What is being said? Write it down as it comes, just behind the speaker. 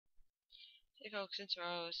Hey folks, it's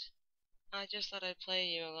Rose. I just thought I'd play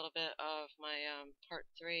you a little bit of my part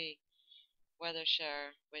 3 weather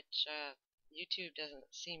share, which YouTube doesn't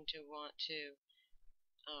seem to want to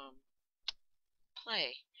um,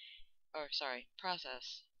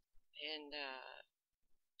 process. And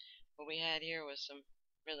what we had here was some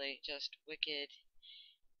really just wicked,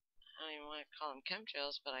 I don't even want to call them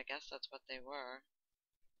chemtrails, but I guess that's what they were.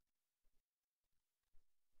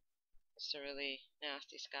 It's a really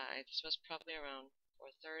nasty sky. This was probably around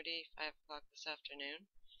 4:30, 5 o'clock this afternoon.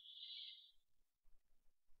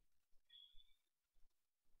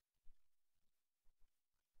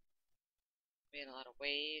 We had a lot of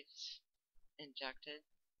waves injected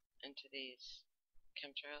into these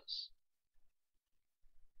chemtrails.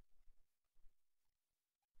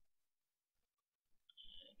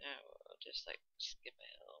 Now we'll just like skip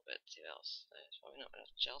ahead a little bit, see what else. There's probably not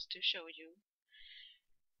much else to show you.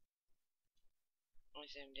 I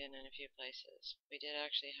zoomed in a few places. We did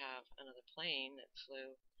actually have another plane that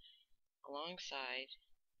flew alongside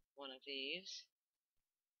one of these,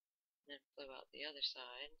 and then flew out the other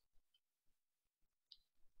side.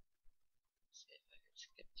 Let's see if I can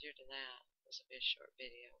skip through to that. This will be a short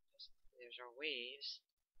video because there's our waves.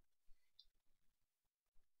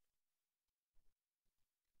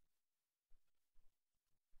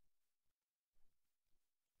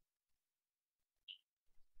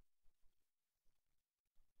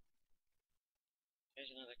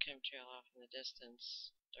 There's another chemtrail off in the distance,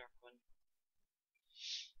 dark one.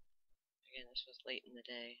 Again, this was late in the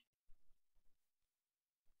day.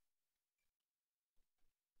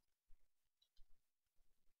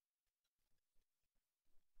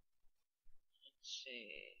 Let's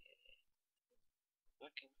see.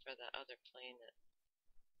 Looking for the other plane that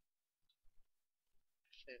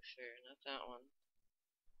flew through, not that one.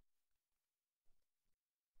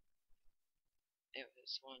 It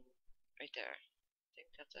was one right there. I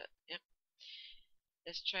think that's it. Yep.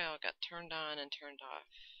 This trail got turned on and turned off,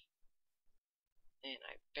 and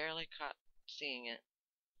I barely caught seeing it.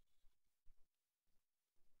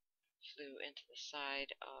 Flew into the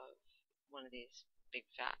side of one of these big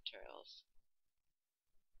fat trails,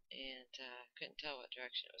 and couldn't tell what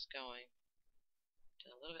direction it was going.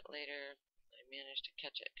 Until a little bit later, I managed to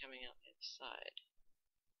catch it coming out the other side.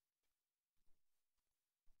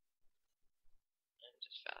 I'm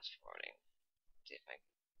just fast forwarding, see if I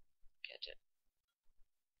can catch it.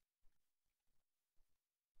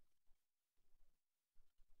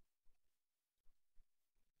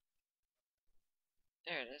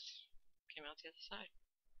 There it is. Came out the other side.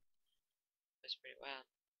 It was pretty wild.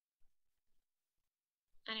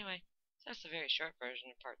 Anyway, that's a very short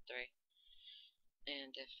version of part 3.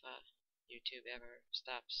 And if YouTube ever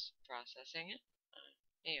stops processing it,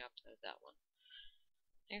 may upload that one.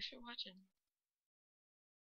 Thanks for watching.